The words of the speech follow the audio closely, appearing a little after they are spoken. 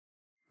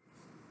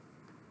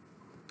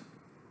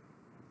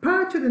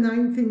to the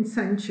 19th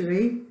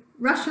century,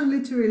 Russian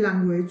literary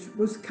language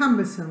was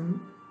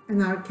cumbersome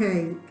and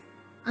archaic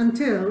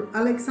until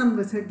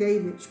Alexander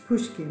Sergeyevich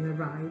Pushkin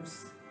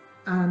arrives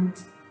and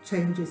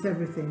changes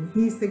everything.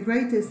 He's the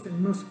greatest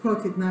and most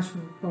quoted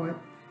national poet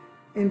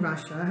in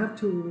Russia. I have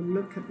to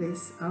look at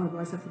this,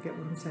 otherwise I forget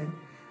what I'm saying.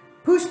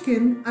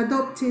 Pushkin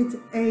adopted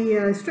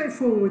a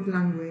straightforward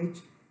language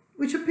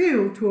which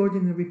appealed to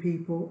ordinary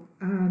people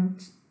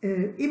and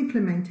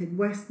implemented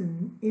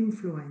Western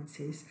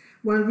influences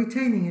while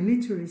retaining a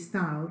literary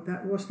style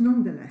that was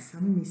nonetheless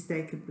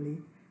unmistakably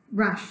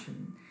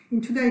Russian.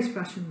 In today's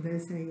Russian,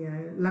 there's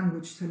a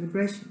language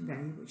celebration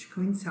day which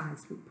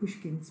coincides with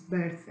Pushkin's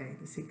birthday,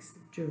 the 6th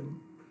of June.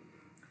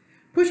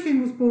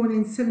 Pushkin was born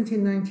in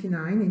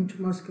 1799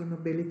 into Moscow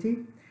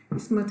nobility.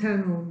 His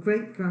maternal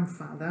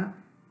great-grandfather,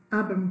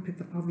 Abram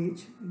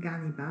Petrovich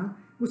Ganiba,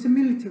 was a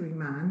military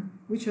man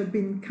which had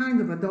been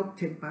kind of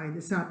adopted by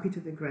the Tsar Peter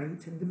the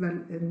Great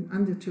and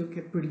undertook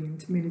a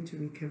brilliant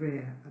military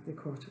career at the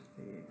court of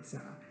the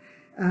Tsar.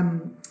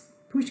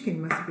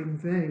 Pushkin must have been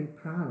very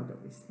proud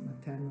of his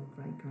maternal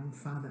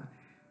great-grandfather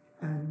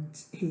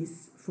and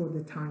his, for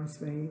the times,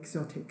 very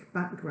exotic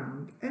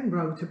background, and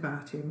wrote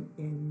about him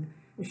in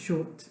a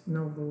short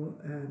novel,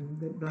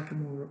 The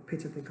Blackamoor of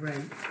Peter the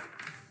Great.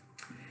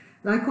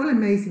 Like all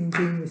amazing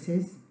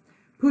geniuses,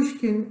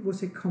 Pushkin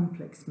was a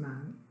complex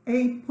man,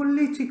 a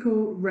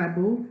political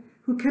rebel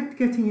who kept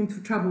getting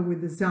into trouble with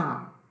the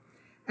Tsar,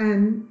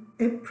 and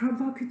a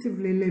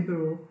provocatively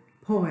liberal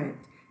poet.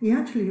 He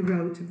actually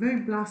wrote a very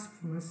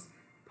blasphemous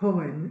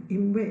poem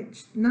in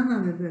which none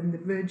other than the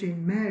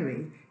Virgin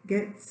Mary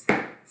gets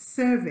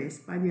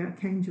serviced by the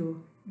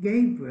Archangel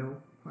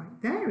Gabriel,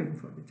 quite daring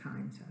for the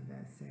times, I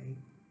dare say.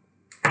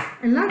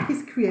 And like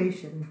his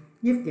creation,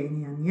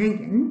 Yevgeny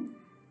Onegin,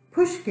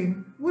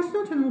 Pushkin was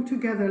not an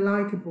altogether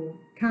likeable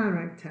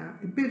character,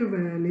 a bit of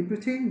a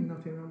libertine,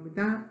 nothing wrong with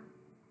that.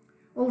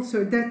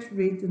 Also a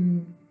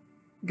debt-ridden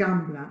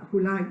gambler who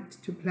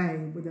liked to play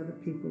with other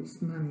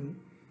people's money,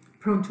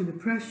 prone to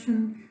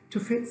depression, to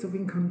fits of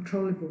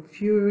uncontrollable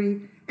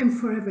fury, and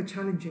forever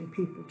challenging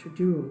people to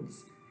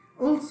duels.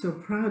 Also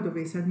proud of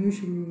his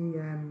unusually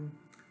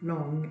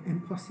long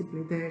and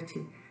possibly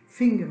dirty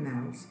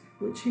fingernails,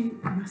 which he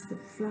must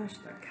have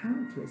flashed at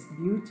countless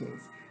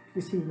beauties,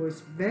 because he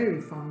was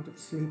very fond of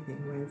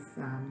sleeping with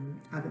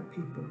other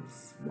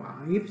people's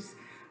wives,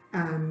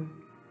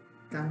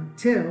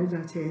 until,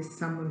 that is,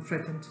 someone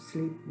threatened to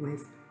sleep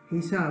with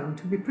his own,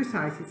 to be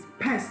precise, his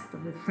pest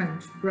of a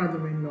French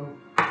brother-in-law,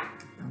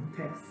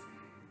 Dantes,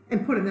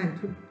 and put an end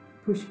to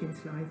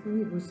Pushkin's life when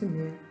he was a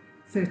mere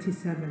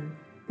 37,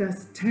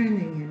 thus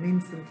turning him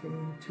instantly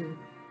into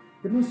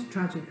the most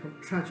tragic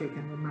of tragic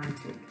and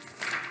romantic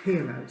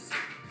heroes.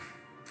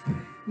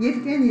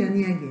 Yevgeny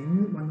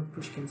Onegin, one of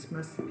Pushkin's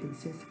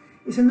masterpieces,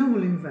 is a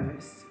novel in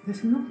verse.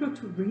 There's an awful lot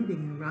of reading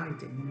and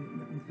writing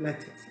and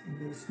letters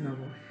in this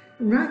novel.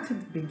 And right at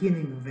the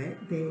beginning of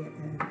it, the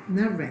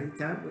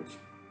narrator, which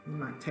you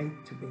might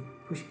take to be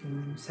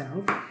Pushkin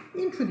himself,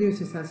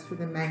 introduces us to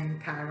the main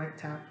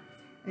character,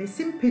 a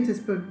St.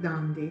 Petersburg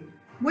dandy,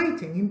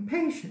 waiting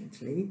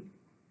impatiently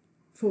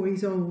for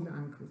his old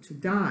uncle to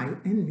die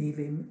and leave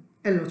him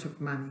a lot of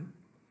money.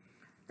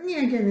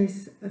 Onegin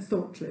is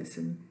thoughtless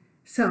and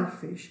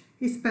selfish.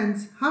 He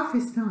spends half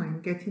his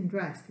time getting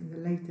dressed in the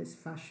latest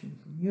fashion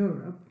from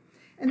Europe,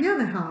 and the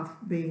other half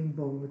being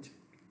bored.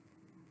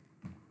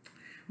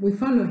 We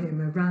follow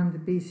him around the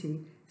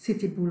busy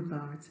city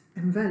boulevards,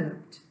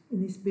 enveloped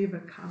in his beaver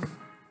cowl,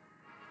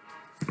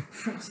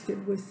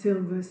 frosted with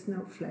silver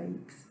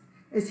snowflakes,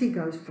 as he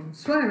goes from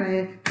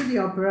soiree to the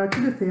opera, to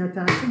the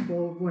theatre, to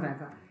ball,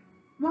 whatever,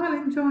 while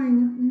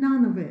enjoying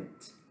none of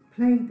it,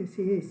 plagued as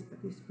he is by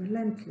this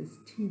relentless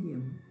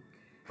tedium.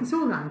 His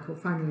old uncle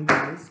finally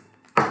dies,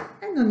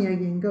 and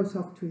Onegin goes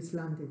off to his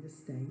landed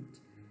estate.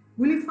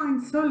 Will he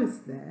find solace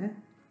there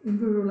in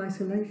rural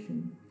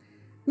isolation?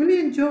 Will he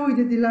enjoy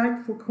the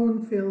delightful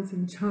cornfields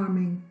and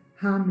charming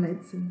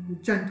hamlets and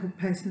the gentle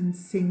peasants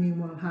singing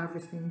while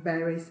harvesting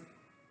berries?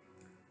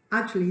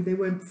 Actually, they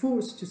weren't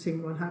forced to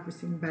sing while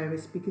harvesting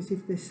berries, because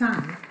if they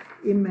sang,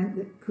 it meant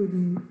they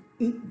couldn't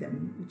eat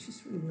them, which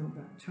is really not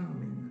that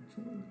charming,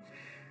 actually.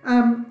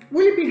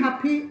 Will he be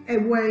happy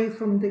away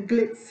from the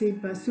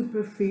glitzy but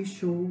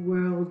superficial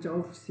world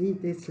of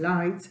city's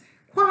lights,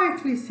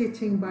 quietly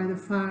sitting by the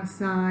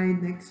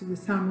fireside next to the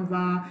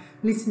samovar,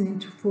 listening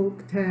to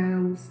folk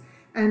tales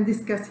and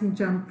discussing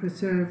jam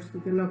preserves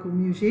with the local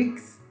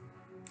mujiks?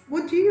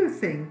 What do you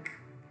think?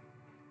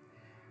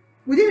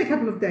 Within a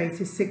couple of days,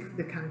 he's sick of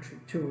the country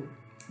too.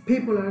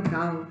 People are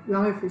dull,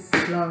 life is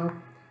slow.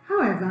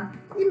 However,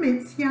 he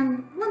meets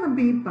young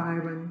wannabe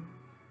Byron,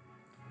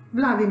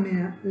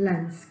 Vladimir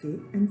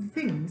Lenski, and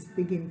things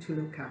begin to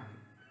look up.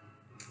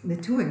 The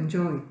two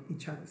enjoy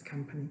each other's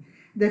company.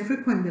 They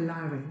frequent the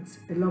Larins,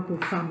 a local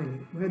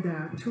family, where there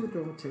are two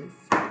daughters.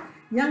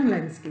 Young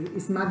Lenski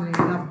is madly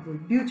in love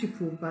with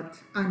beautiful but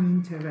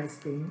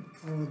uninteresting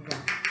Olga,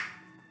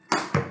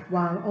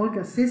 while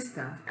Olga's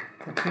sister,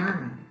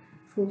 Tatiana,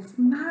 falls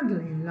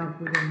madly in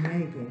love with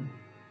Onegin.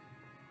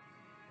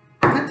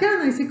 Tatiana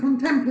Tatiana is a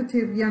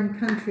contemplative young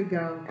country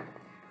girl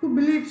who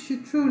believes she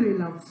truly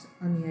loves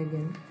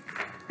Onegin,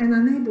 and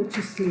unable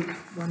to sleep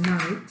one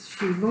night,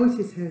 she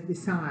voices her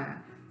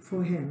desire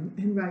for him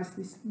and writes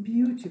this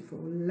beautiful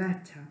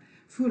letter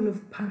full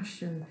of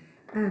passion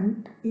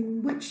and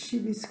in which she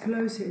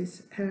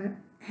discloses her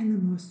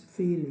innermost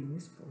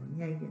feelings for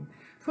Onegin.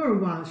 For a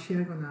while she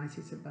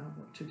agonizes about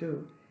what to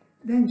do.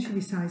 Then she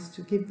decides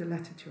to give the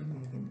letter to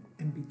Onegin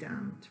and be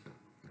damned.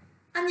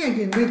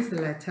 Onegin reads the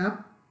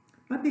letter,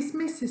 but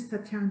dismisses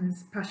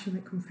Tatiana's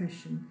passionate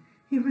confession.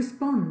 He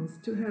responds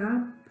to her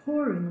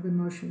outpouring of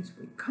emotions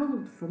with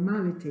cold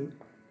formality.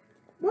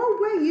 What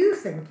were you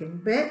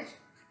thinking, bitch?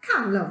 I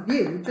can't love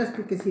you just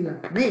because you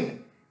love me.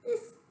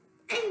 This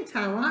ain't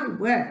how I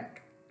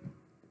work.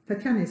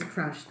 Tatiana is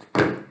crushed.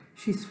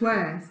 She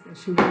swears that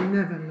she will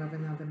never love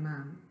another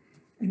man.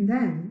 And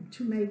then,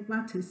 to make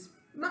matters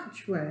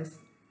much worse,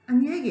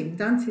 Onegin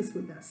dances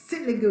with that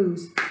silly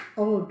goose,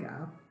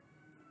 Olga,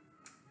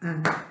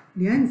 and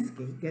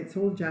Liensky gets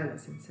all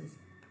jealous and says,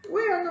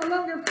 "We are no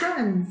longer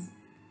friends,"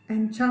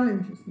 and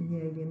challenges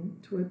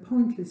Onegin to a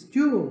pointless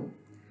duel.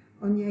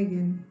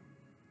 Onegin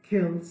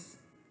kills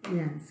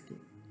Liensky.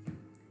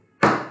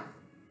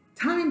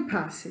 Time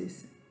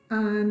passes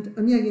and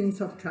Onegin is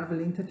off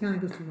travelling. Tatiana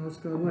goes to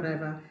Moscow,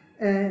 whatever.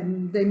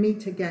 They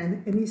meet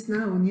again, and it's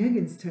now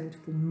Onegin's turn to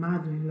fall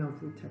madly in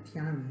love with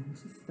Tatiana, and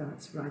she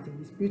starts writing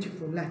these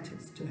beautiful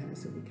letters to her,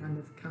 so we kind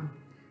of come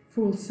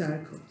full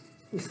circle.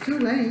 It's too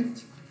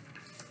late.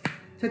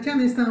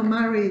 Tatiana is now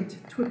married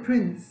to a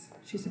prince.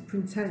 She's a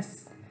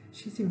princess.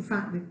 She's in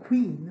fact the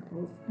queen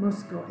of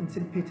Moscow and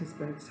St.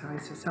 Petersburg's high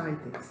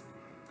societies.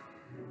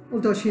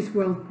 Although she's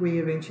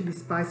world-weary and she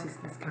despises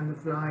this kind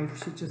of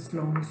life, she just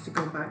longs to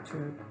go back to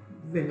her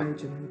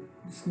village and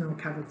the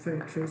snow-covered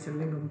fir trees and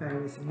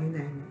lingonberries and you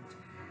name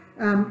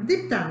it.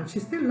 Deep down, she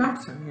still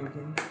loves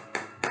Onegin,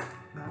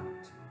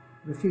 but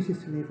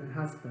refuses to leave her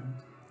husband.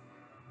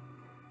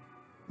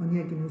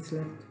 Onegin is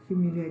left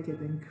humiliated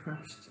and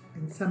crushed,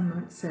 and some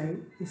might say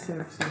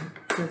deserves him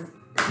just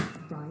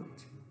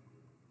right.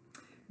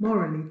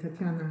 Morally,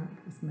 Tatiana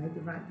has made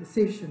the right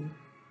decision.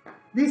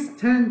 This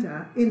turned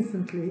her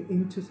instantly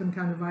into some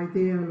kind of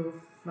ideal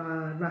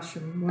of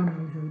Russian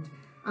womanhood,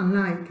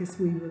 unlike, as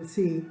we will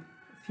see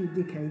a few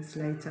decades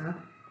later,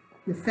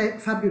 the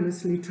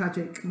fabulously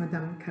tragic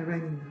Madame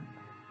Karenina,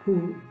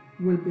 who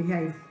will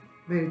behave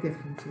very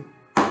differently.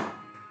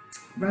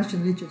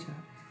 Russian literature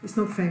is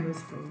not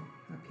famous for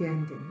happy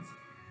endings,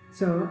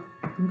 so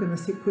I'm going to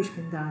sit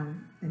Pushkin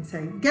down and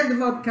say, "Get the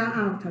vodka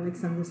out,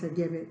 Alexander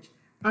Sergeyevich.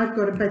 I've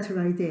got a better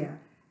idea."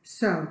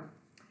 So,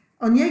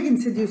 Onegin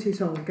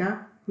seduces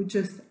Olga, who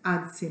just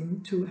adds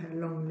him to her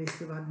long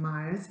list of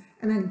admirers,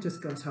 and then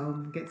just goes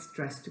home and gets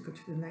dressed to go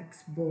to the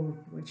next ball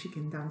where she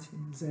can dance in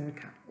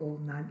mazurka all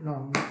night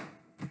long.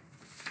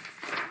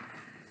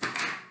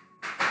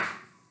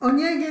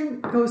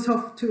 Onegin goes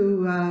off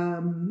to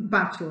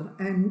battle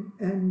and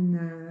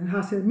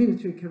has a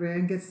military career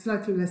and gets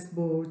slightly less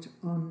bored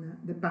on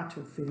the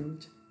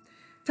battlefield.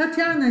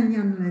 Tatiana and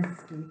Jan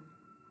Lensky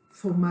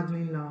fall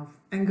madly in love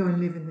and go and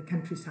live in the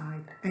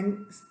countryside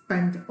and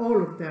spend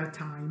all of their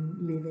time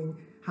living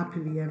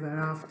happily ever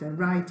after,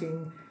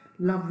 writing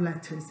love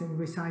letters and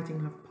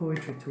reciting love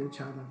poetry to each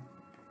other.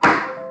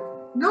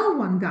 No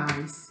one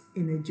dies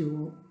in a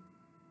duel,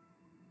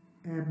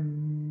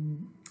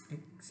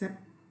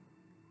 except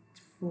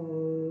for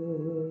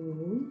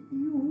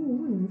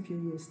you in a few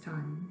years'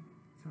 time.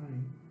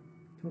 Sorry,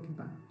 talking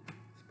about